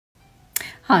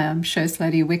Hi, I'm Cher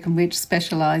Slatyer Wiccan,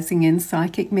 specialising in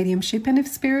psychic mediumship, and if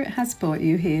Spirit has brought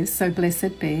you here, so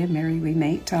blessed be and merry we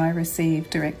meet. I receive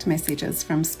direct messages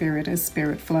from Spirit as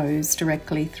Spirit flows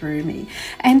directly through me.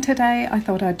 And today I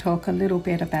thought I'd talk a little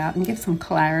bit about and give some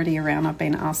clarity around. I've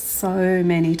been asked so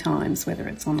many times, whether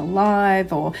it's on a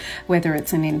live or whether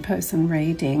it's an in-person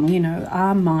reading, you know,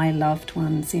 are my loved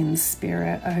ones in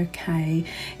Spirit okay?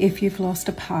 If you've lost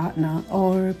a partner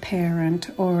or a parent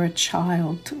or a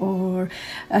child or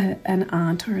an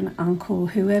aunt or an uncle,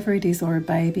 whoever it is, or a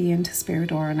baby into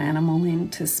Spirit, or an animal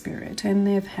into Spirit, and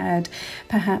they've had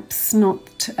perhaps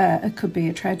not, it could be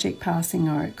a tragic passing,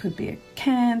 or it could be a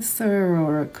cancer,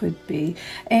 or it could be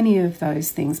any of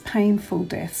those things, painful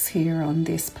deaths here on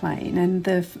this plane, and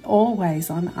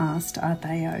I'm asked, are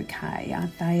they okay?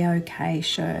 Are they okay,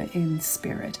 Cher, in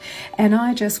Spirit? And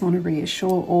I just want to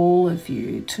reassure all of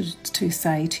you to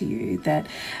say to you that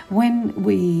when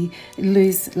we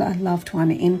lose a loved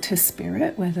one into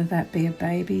Spirit, whether that be a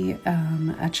baby,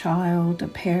 a child, a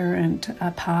parent,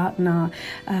 a partner,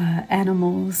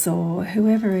 animals, or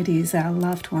whoever it is, our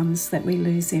loved ones that we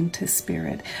lose into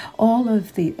Spirit, all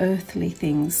of the earthly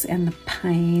things and the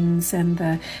pains and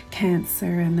the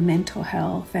cancer and the mental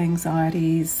health,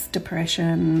 anxieties,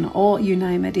 depression, or you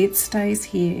name it, it stays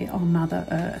here on Mother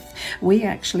Earth. We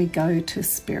actually go to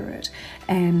Spirit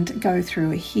and go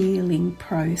through a healing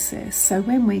process. So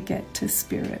when we get to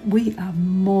Spirit, we are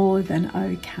more than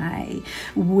okay.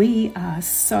 We are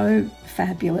so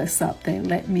fabulous up there,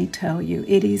 let me tell you.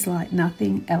 It is like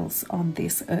nothing else on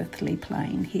this earthly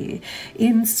plane here.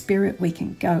 In Spirit, we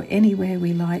can go anywhere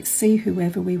we like, see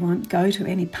whoever we want, go to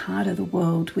any part of the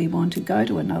world we want to, go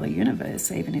to another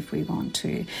universe even if we want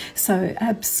to. So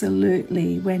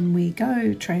absolutely, when we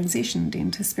go transitioned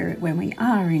into Spirit, when we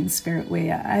are in Spirit, we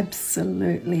are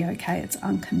absolutely okay. It's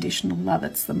unconditional love.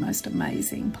 It's the most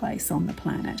amazing place on the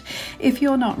planet. If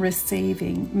you're not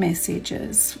receiving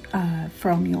messages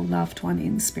from your loved one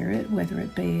in Spirit, whether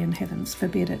it be, in heavens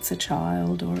forbid, it's a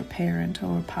child or a parent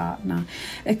or a partner,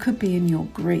 it could be in your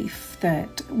grief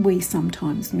that we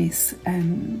sometimes miss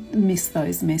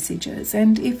those messages.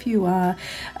 And if you are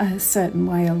a certain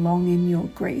way along in your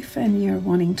grief and you're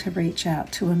wanting to reach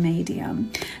out to a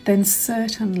medium, then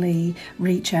certainly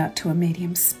reach out to a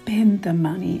medium, spend the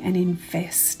money and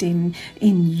invest in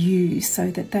you,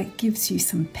 so that gives you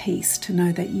some peace to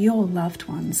know that your loved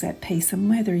one's at peace. And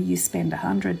whether you spend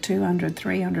 100, 200,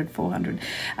 300, 400,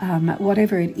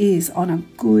 whatever it is, on a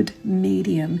good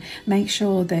medium, make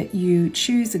sure that you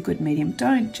choose a good medium.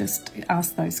 Don't just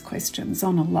ask those questions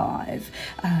on a live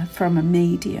from a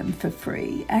medium for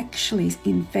free. Actually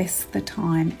invest the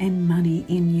time and money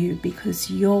in you, because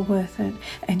you're worth it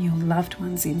and your loved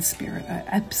ones in Spirit are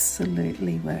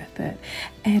absolutely worth it.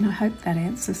 And I hope that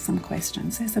answers some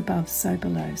questions. As above, so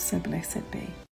below, so blessed be.